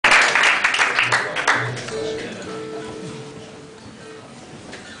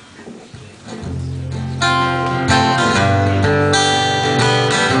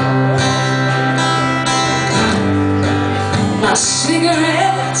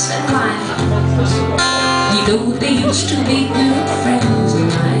and mine. You know they used to be good friends of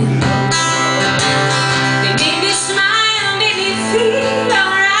mine. They made me smile, made me feel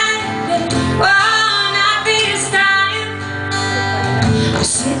alright. Oh, not this time. I'm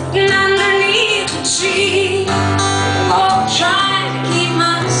sitting underneath the tree, oh, trying to keep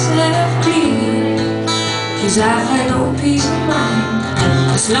myself clean. 'Cause I find no peace of mind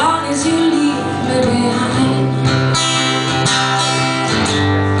as long as you leave me behind.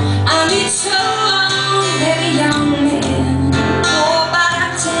 I need someone, very young man. Oh, but I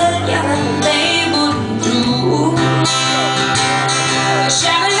tell you that they wouldn't do.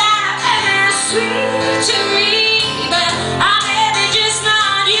 Share a life and they're sweet to me, but I'm maybe just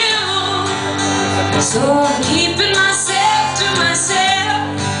not you. So I'm keeping myself to myself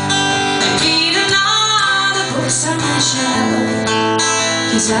and beating all the books on my shelf.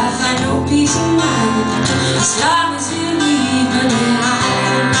 'Cause I find no peace of mind as long as you leave me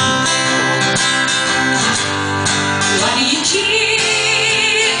behind. Why do you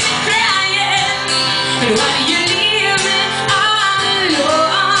keep crying? And why do you leave me all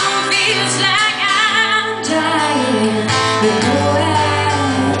alone? Feels like I'm dying with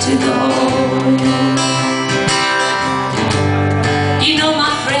nowhere to go. You know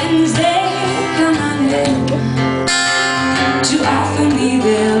my friends, they come on in to offer me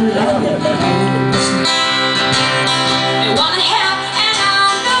their love. They wanna help and I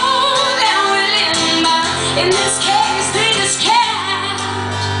know they're willing, but in this case they just can't.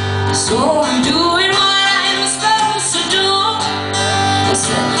 So I'm doing what I'm supposed to do,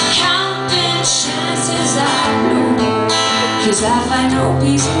 instead of counting chances I know. 'Cause I find no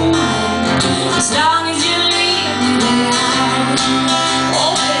peace of mind as long as you leave me behind.